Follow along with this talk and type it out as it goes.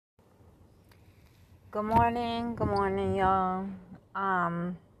Good morning, y'all.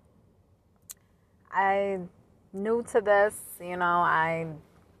 Um, I new to this, I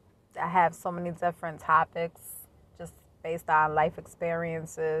have so many different topics just based on life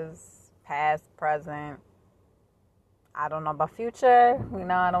experiences, past, present. I don't know about future.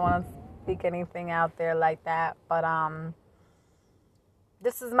 I don't want to speak anything out there like that, but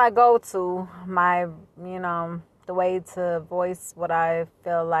this is my go-to, the way to voice what I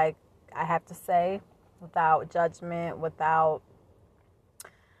feel like I have to say without judgment, without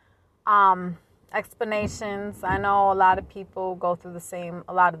explanations. I know a lot of people go through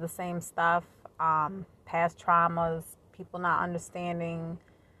a lot of the same stuff, past traumas, people not understanding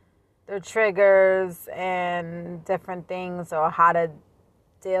their triggers and different things, or how to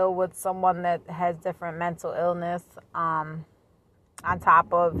deal with someone that has different mental illness, on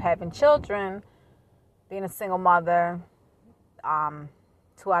top of having children, being a single mother. 2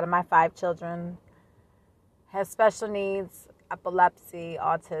 out of my 5 children have special needs, epilepsy,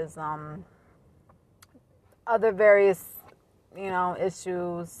 autism, other various,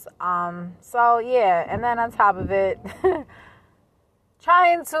 issues. So yeah, and then on top of it,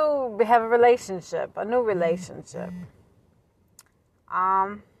 trying to have a new relationship.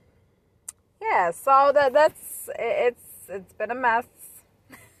 Yeah, so it's been a mess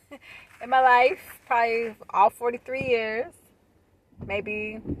in my life, probably all 43 years.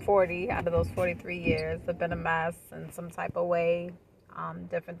 Maybe 40 out of those 43 years have been a mess in some type of way.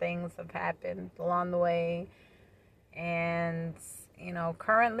 Different things have happened along the way. And,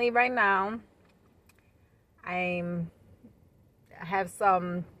 currently right now, I have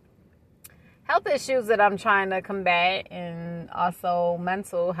some health issues that I'm trying to combat, and also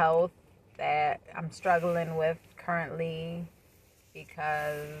mental health that I'm struggling with currently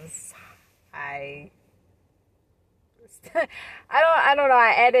because I don't know.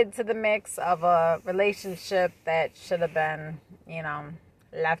 I added to the mix of a relationship that should have been,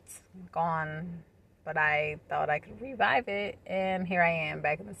 left gone, but I thought I could revive it, and here I am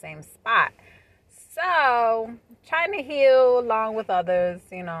back in the same spot. So, trying to heal along with others,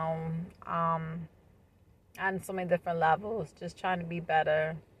 on so many different levels, just trying to be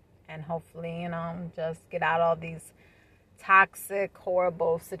better, and hopefully, just get out all these toxic,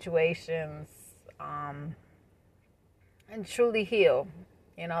 horrible situations, and truly heal.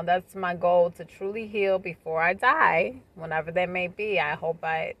 That's my goal, to truly heal before I die, whenever that may be. I hope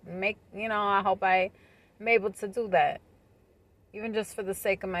I'm able to do that, even just for the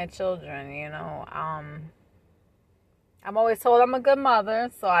sake of my children. I'm always told I'm a good mother,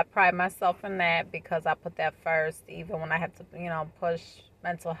 so I pride myself in that, because I put that first, even when I have to, push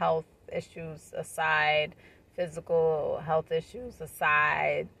mental health issues aside, physical health issues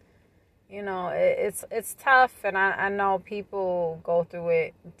aside. It's tough, and I know people go through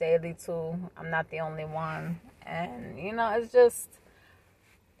it daily too. I'm not the only one. And, it's just,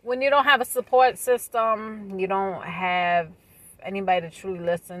 when you don't have a support system, you don't have anybody to truly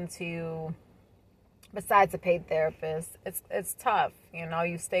listen to you besides a paid therapist. It's tough.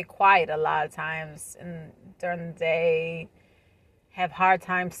 You stay quiet a lot of times during the day, have hard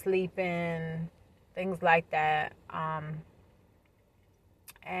time sleeping, things like that.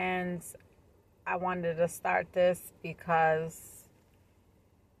 And I wanted to start this because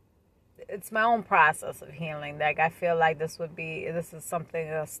it's my own process of healing. Like, I feel like this is something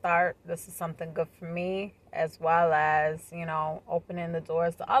to start. This is something good for me, as well as, opening the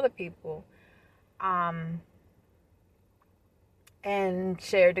doors to other people. And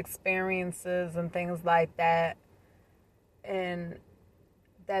shared experiences and things like that. And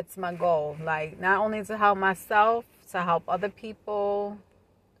that's my goal. Like, not only to help myself, to help other people.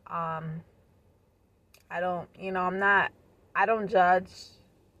 I don't judge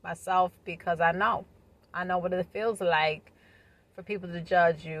myself, because I know what it feels like for people to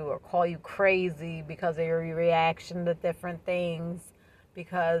judge you or call you crazy because of your reaction to different things,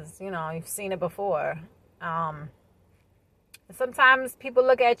 because, you've seen it before. Sometimes people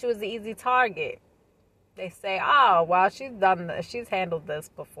look at you as an easy target. They say, oh, well, she's handled this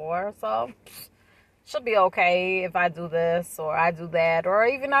before, so she'll be okay if I do this or I do that, or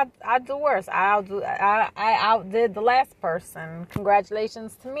even I do worse. I outdid the last person.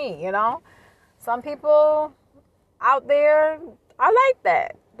 Congratulations to me. Some people out there are like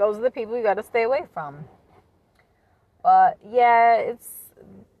that. Those are the people you got to stay away from. But yeah, it's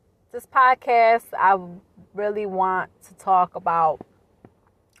this podcast. I really want to talk about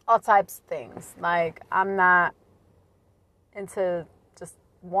all types of things. Like, I'm not into just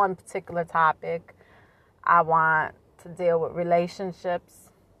one particular topic. I want to deal with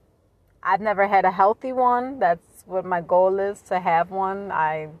relationships. I've never had a healthy one. That's that's what my goal is, to have one.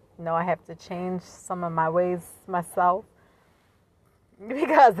 I know I have to change some of my ways myself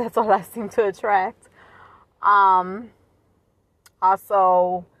because that's all I seem to attract.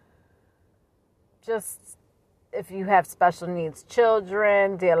 Also, just if you have special needs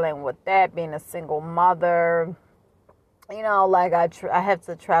children, dealing with that, being a single mother, like I have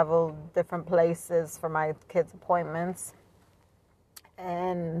to travel different places for my kids' appointments,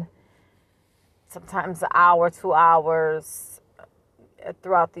 and sometimes an hour, 2 hours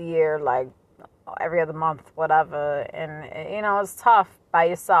throughout the year, like every other month, whatever. And it's tough by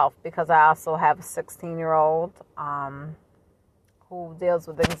yourself because I also have a 16-year-old who deals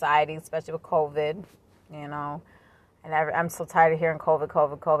with anxiety, especially with COVID. And I'm so tired of hearing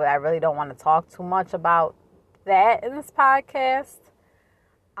COVID. I really don't want to talk too much about that in this podcast,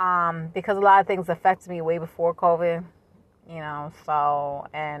 because a lot of things affected me way before COVID, so,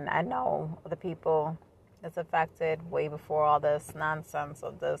 and I know the people it's affected way before all this nonsense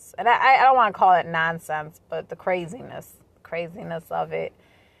of this, and I don't want to call it nonsense, but the craziness of it.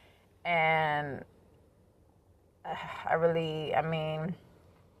 And I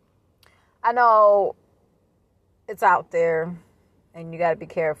know it's out there, and you got to be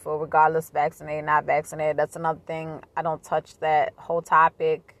careful, regardless vaccinated, not vaccinated. That's another thing. I don't touch that whole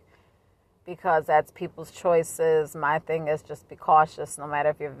topic because that's people's choices. My thing is just be cautious, no matter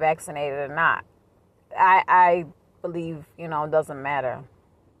if you're vaccinated or not. I believe, it doesn't matter,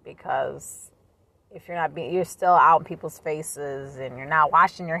 because if you're not you're still out in people's faces, and you're not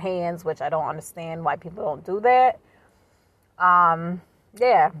washing your hands, which I don't understand why people don't do that.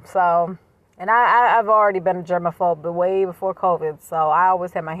 Yeah, so... And I've already been a germaphobe way before COVID, so I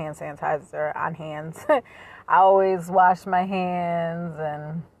always have my hand sanitizer on hands. I always wash my hands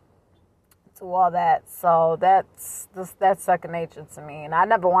and do all that. So that's second nature to me. And I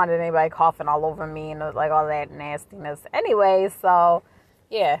never wanted anybody coughing all over me and like all that nastiness. Anyway, so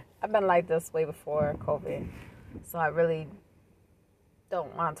yeah, I've been like this way before COVID. So I really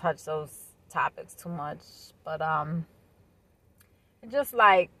don't want to touch those topics too much. But just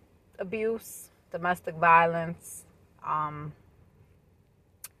like abuse, domestic violence. I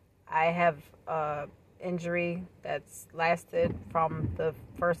have injury that's lasted from the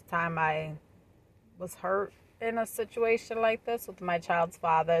first time I was hurt in a situation like this with my child's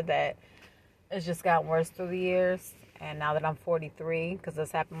father, that has just gotten worse through the years. And now that I'm 43, because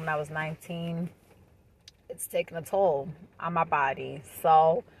this happened when I was 19, it's taken a toll on my body.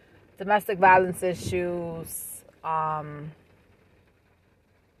 So domestic violence issues,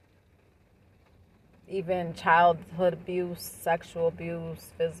 even childhood abuse, sexual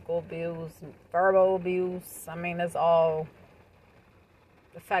abuse, physical abuse, verbal abuse. It's all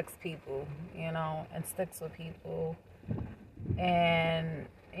affects people, and sticks with people. And,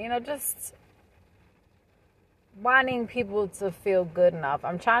 just wanting people to feel good enough.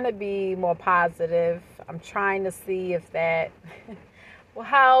 I'm trying to be more positive. I'm trying to see if that will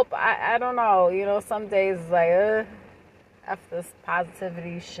help. I don't know. Some days it's like, F this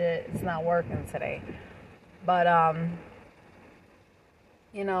positivity shit, it's not working today. But, I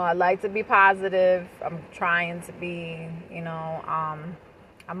like to be positive. I'm trying to be,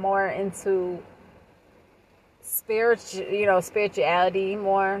 I'm more into spirituality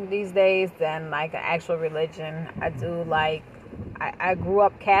more these days than like an actual religion. I grew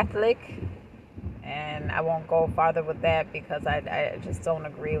up Catholic, and I won't go farther with that because I just don't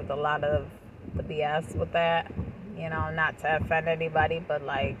agree with a lot of the BS with that. Not to offend anybody, but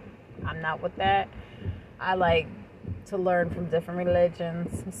like, I'm not with that. I like to learn from different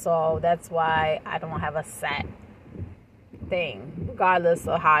religions, so that's why I don't have a set thing, regardless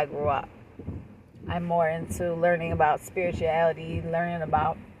of how I grew up. I'm more into learning about spirituality, learning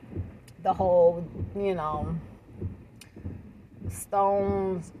about the whole,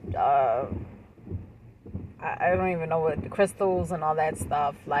 stones, I don't even know what the crystals and all that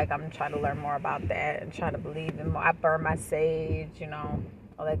stuff. Like, I'm trying to learn more about that and trying to believe in more. I burn my sage,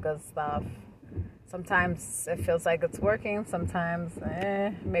 all that good stuff. Sometimes it feels like it's working. Sometimes,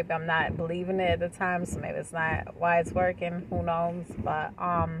 maybe I'm not believing it at the time, so maybe it's not why it's working. Who knows? But,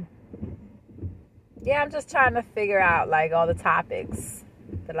 yeah, I'm just trying to figure out, like, all the topics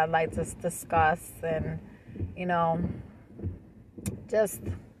that I'd like to discuss and, just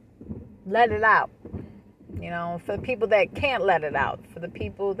let it out. For the people that can't let it out, for the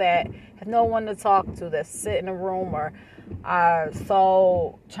people that have no one to talk to, that sit in a room or are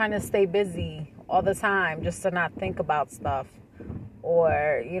so trying to stay busy all the time just to not think about stuff,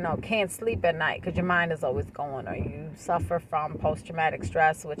 or, can't sleep at night because your mind is always going, or you suffer from post-traumatic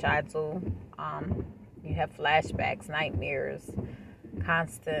stress, which I do. You have flashbacks, nightmares,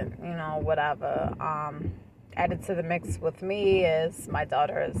 constant, whatever. added to the mix with me is my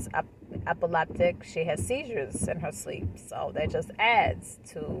daughter is epileptic. She has seizures in her sleep, so that just adds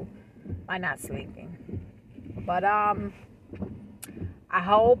to my not sleeping. But I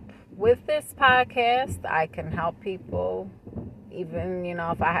hope with this podcast I can help people. Even,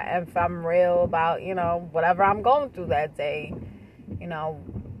 if I'm real about, whatever I'm going through that day,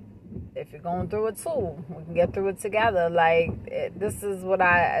 if you're going through it too, we can get through it together. This is what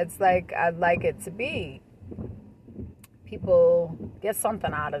it's like I'd like it to be. People get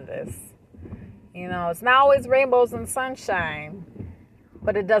something out of this. It's not always rainbows and sunshine,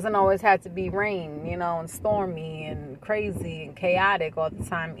 but it doesn't always have to be rain, and stormy and crazy and chaotic all the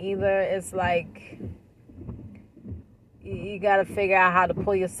time either. It's like you got to figure out how to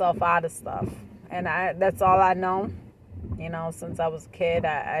pull yourself out of stuff. And that's all I know. Since I was a kid,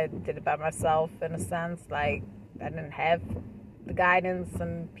 I did it by myself in a sense. Like, I didn't have the guidance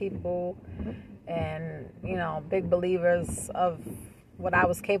and people and, big believers of what I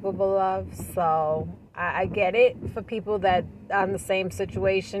was capable of. So I get it for people that are in the same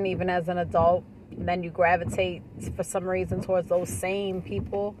situation, even as an adult. And then you gravitate for some reason towards those same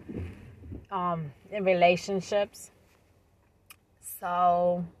people in relationships.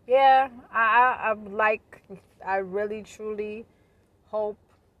 So, yeah, I really, truly hope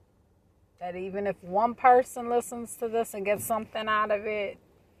that even if one person listens to this and gets something out of it,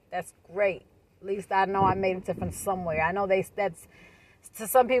 that's great. At least I know I made a difference somewhere. I know that's to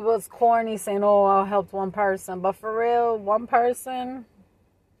some people it's corny saying, oh, I helped one person. But for real, one person,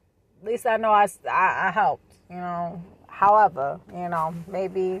 at least I know I helped, However,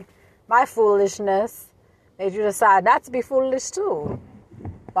 maybe my foolishness made you decide not to be foolish too.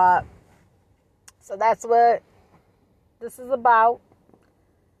 But, so that's what this is about.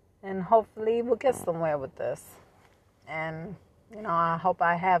 And hopefully we'll get somewhere with this. And, I hope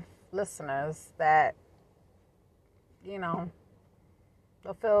I have listeners that, they'll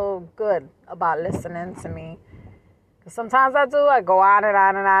feel good about listening to me. Because sometimes I do. I go on and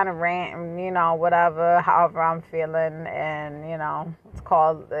on and on and rant and, whatever, however I'm feeling. And,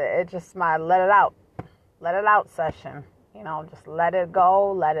 it's just my let it out session. Just let it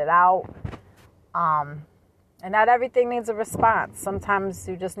go, let it out. And not everything needs a response. Sometimes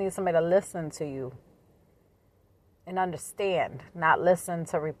you just need somebody to listen to you and understand, not listen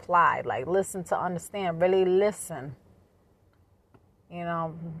to reply. Like, listen to understand, really listen.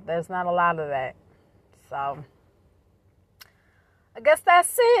 There's not a lot of that. So, I guess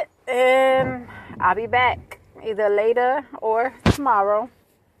that's it. And I'll be back either later or tomorrow.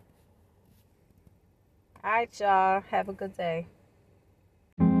 All right, y'all. Have a good day.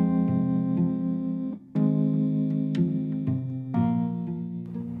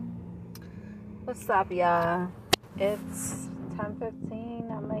 What's up, y'all? It's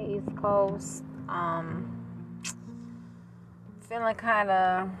 10:15 on the East Coast. Feeling kind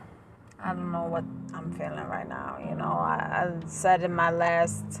of, I don't know what I'm feeling right now. I said in my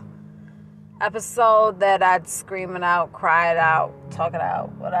last episode that I'd scream it out, cry it out, talk it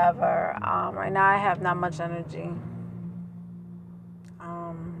out, whatever. Right now I have not much energy.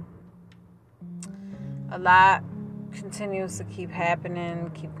 A lot continues to keep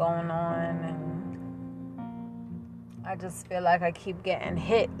happening, keep going on, and I just feel like I keep getting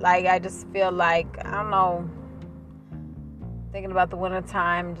hit. Like, I just feel like, I don't know, thinking about the winter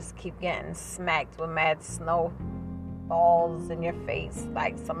time, just keep getting smacked with mad snow balls in your face,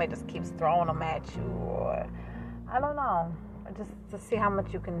 like somebody just keeps throwing them at you, or I don't know, just to see how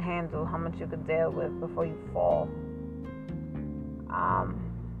much you can handle, how much you can deal with before you fall.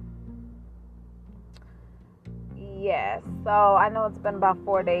 So I know it's been about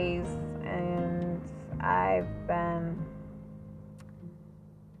 4 days, and I've been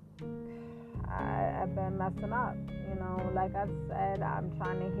messing up. Like I said, I'm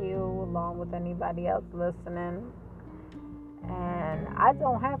trying to heal along with anybody else listening. And I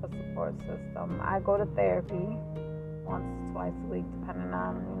don't have a support system. I go to therapy once, twice a week, depending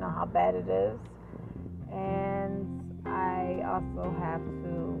on, how bad it is. And I also have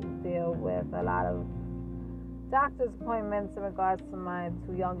to deal with a lot of doctor's appointments in regards to my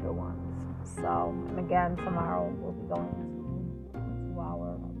two younger ones. So, and again, tomorrow we'll be going to a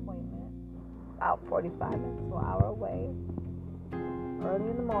 2-hour appointment, about 45 minutes to an hour away, early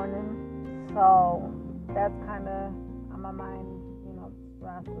in the morning. So, that's kind of on my mind,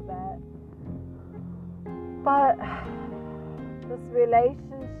 stress with that. But this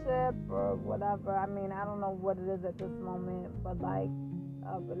relationship or whatever, I don't know what it is at this moment, but like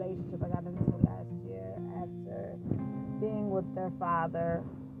a relationship I got into last year after being with their father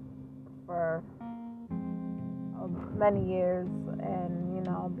for many years, and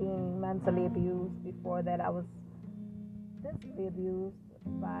being mentally abused. Before that, I was physically abused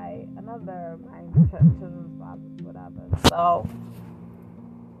by another my children's fathers, whatever. So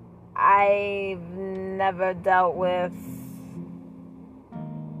I've never dealt with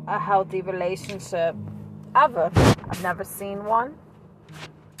a healthy relationship ever. I've never seen one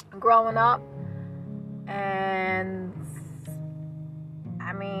growing up. And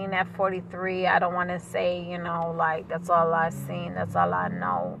I mean, at 43, I don't want to say, that's all I've seen, that's all I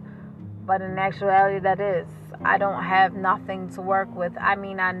know. But in actuality, that is. I don't have nothing to work with. I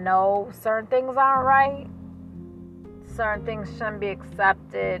mean, I know certain things aren't right. Certain things shouldn't be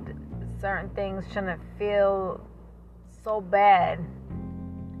accepted. Certain things shouldn't feel so bad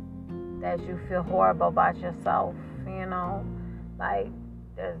that you feel horrible about yourself, Like,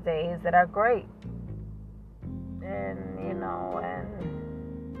 there's days that are great. And, and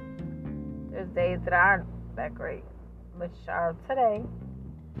there's days that aren't that great, which are today.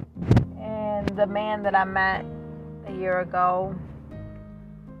 And the man that I met a year ago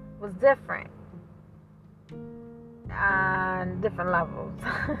was different on different levels.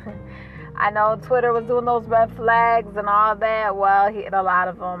 I know Twitter was doing those red flags and all that. Well, he hit a lot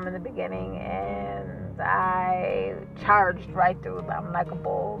of them in the beginning, and I charged right through them like a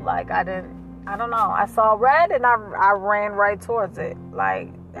bull. Like, I don't know. I saw red and I ran right towards it. Like,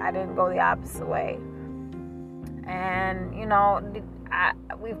 I didn't go the opposite way. And,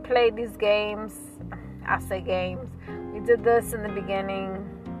 we've played these games. I say games. We did this in the beginning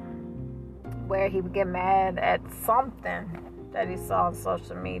where he would get mad at something that he saw on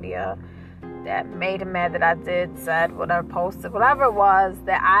social media that made him mad that I did, said, whatever, posted, whatever it was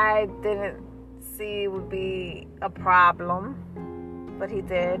that I didn't see would be a problem, but he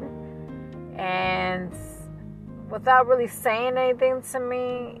did. And without really saying anything to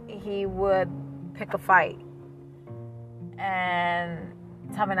me, he would pick a fight and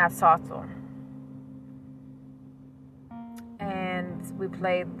tell me not to talk to him. And we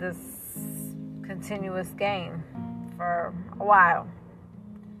played this continuous game for a while.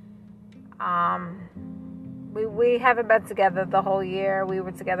 We haven't been together the whole year. We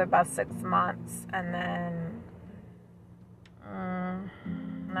were together about 6 months, and then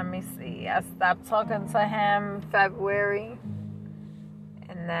let me see. I stopped talking to him February,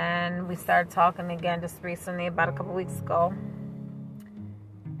 and then we started talking again just recently, about a couple weeks ago.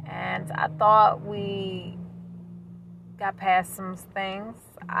 And I thought we got past some things.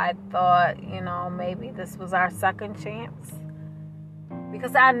 I thought, maybe this was our second chance.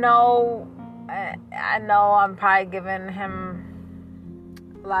 Because I know I'm probably giving him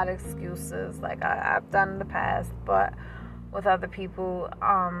a lot of excuses like I've done in the past. But with other people,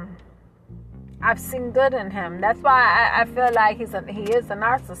 I've seen good in him. That's why I feel like he is a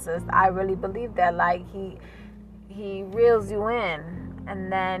narcissist. I really believe that. Like, he reels you in,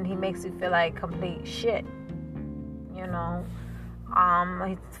 and then he makes you feel like complete shit.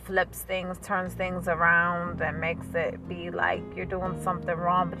 He flips things, turns things around, and makes it be like you're doing something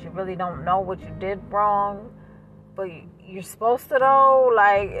wrong, but you really don't know what you did wrong, but you're supposed to know.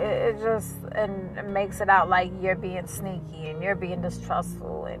 Like, it just, and it makes it out like you're being sneaky and you're being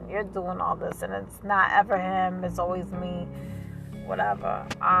distrustful and you're doing all this, and it's not ever him, it's always me, whatever.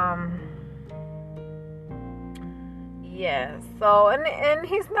 Yeah, so, and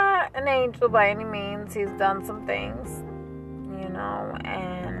he's not an angel by any means. He's done some things,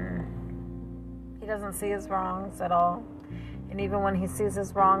 and he doesn't see his wrongs at all. And even when he sees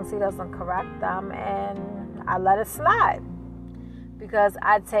his wrongs, he doesn't correct them, and I let it slide. Because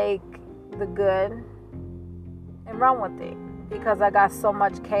I take the good and run with it. Because I got so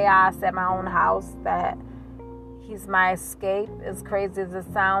much chaos at my own house that he's my escape. As crazy as it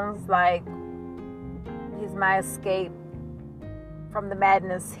sounds, like, he's my escape from the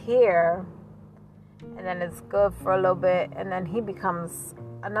madness here, and then it's good for a little bit, and then he becomes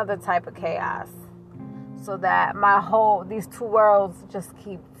another type of chaos, so that these two worlds just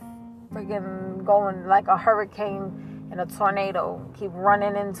keep freaking going like a hurricane and a tornado, keep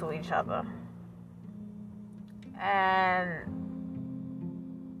running into each other. And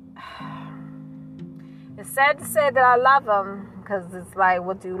it's sad to say that I love him, because it's like,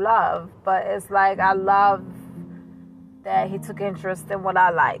 what do you love? But it's like, I love that he took interest in what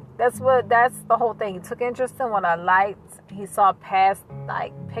I liked. That's the whole thing. He took interest in what I liked. He saw past,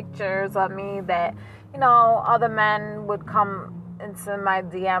 like, pictures of me that, other men would come into my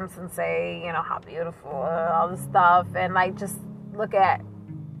DMs and say, how beautiful, all this stuff, and, like, just look at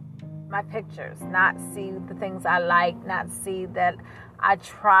my pictures, not see the things I like, not see that I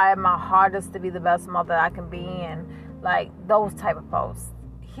try my hardest to be the best mother I can be, and, like, those type of posts.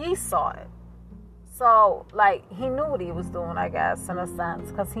 He saw it. So, like, he knew what he was doing, I guess, in a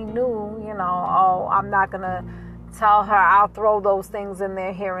sense. Because he knew, oh, I'm not going to tell her, I'll throw those things in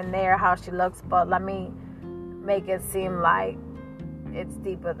there here and there, how she looks. But let me make it seem like it's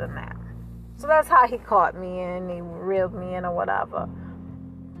deeper than that. So that's how he caught me in. He reeled me in or whatever.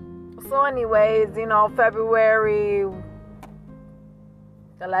 So anyways, February,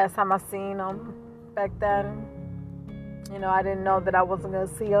 the last time I seen him back then, I didn't know that I wasn't going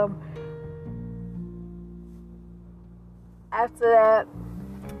to see him. After that,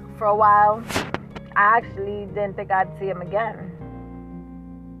 for a while, I actually didn't think I'd see him again.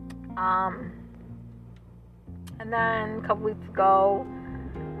 And then a couple weeks ago,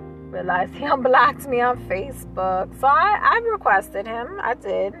 realized he unblocked me on Facebook. So I requested him. I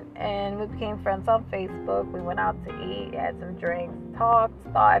did. And we became friends on Facebook. We went out to eat, had some drinks, talked,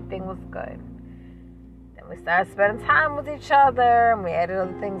 thought everything was good. Then we started spending time with each other, and we added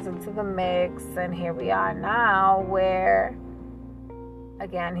other things into the mix. And here we are now where,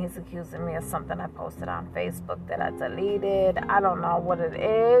 again, he's accusing me of something I posted on Facebook that I deleted. I don't know what it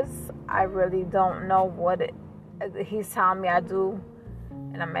is. I really don't know what it is. He's telling me I do,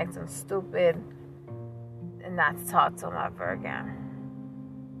 and I'm acting stupid, and not to talk to him ever again.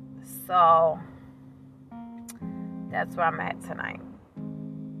 So that's where I'm at tonight.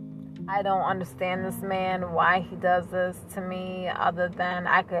 I don't understand this man, why he does this to me, other than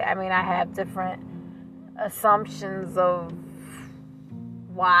I have different assumptions of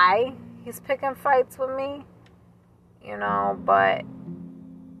why he's picking fights with me, but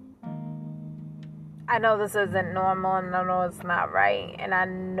I know this isn't normal, and I know it's not right, and I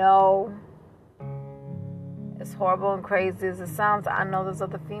know as horrible and crazy as it sounds, I know there's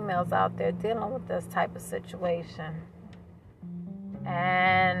other females out there dealing with this type of situation,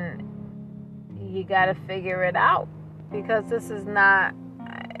 and you got to figure it out, because this is not,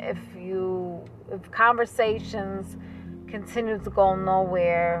 if conversations continue to go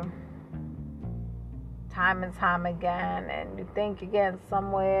nowhere time and time again, and you think you're getting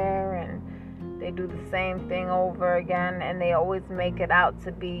somewhere, and they do the same thing over again, and they always make it out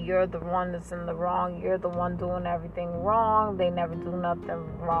to be you're the one that's in the wrong, you're the one doing everything wrong. They never do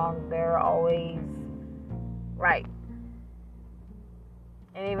nothing wrong. They're always right.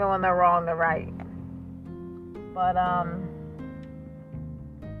 And even when they're wrong, they're right. But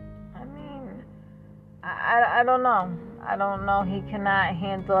I don't know. I don't know. He cannot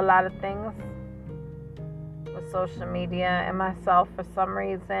handle a lot of things with social media and myself for some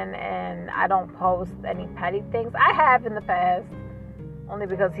reason, and I don't post any petty things. I have in the past, only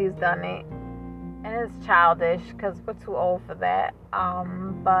because he's done it, and it's childish because we're too old for that.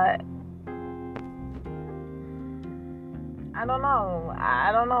 But I don't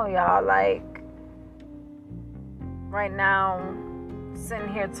know, y'all. Like, right now,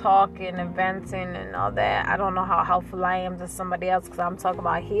 sitting here talking and venting and all that, I don't know how helpful I am to somebody else, because I'm talking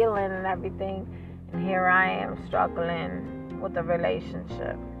about healing and everything, and here I am struggling with a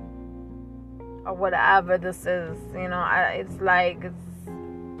relationship or whatever this is.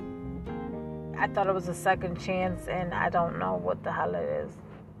 I thought it was a second chance, and I don't know what the hell it is.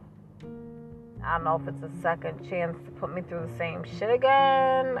 I don't know if it's a second chance to put me through the same shit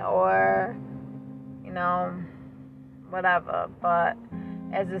again, or whatever. But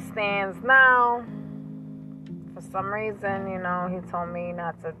as it stands now, for some reason, he told me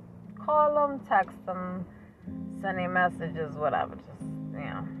not to call him, text him, send him messages, whatever. Just,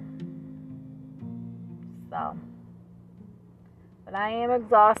 So, but I am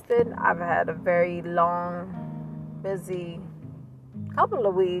exhausted. I've had a very long, busy couple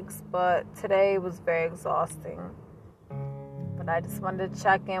of weeks, but today was very exhausting. But I just wanted to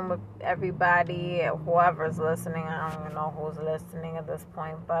check in with everybody, whoever's listening. I don't even know who's listening at this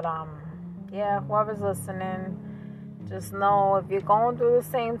point, but whoever's listening, just know if you're going through the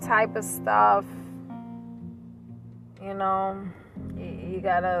same type of stuff, you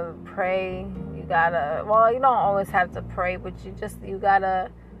gotta pray. You don't always have to pray, but you gotta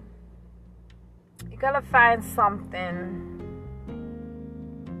find something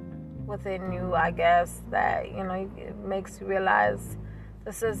within you, I guess, that it makes you realize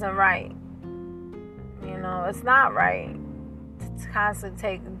this isn't right. It's not right to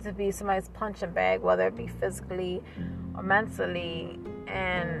constantly to be somebody's punching bag, whether it be physically or mentally,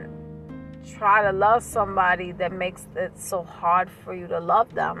 and try to love somebody that makes it so hard for you to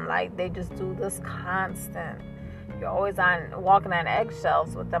love them. Like, they just do this constant. You're always walking on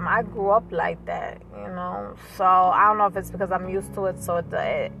eggshells with them. I grew up like that, So I don't know if it's because I'm used to it, so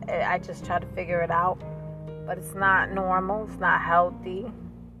I just try to figure it out. But it's not normal. It's not healthy.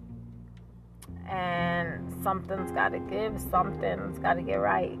 And something's got to give. Something's got to get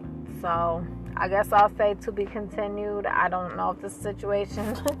right. So I guess I'll say to be continued. I don't know if this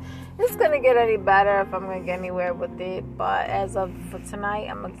situation is going to get any better, if I'm going to get anywhere with it. But as of for tonight,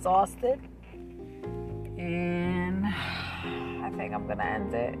 I'm exhausted. And I think I'm going to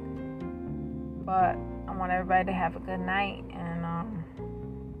end it. But I want everybody to have a good night. And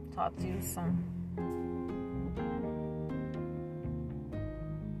talk to you soon.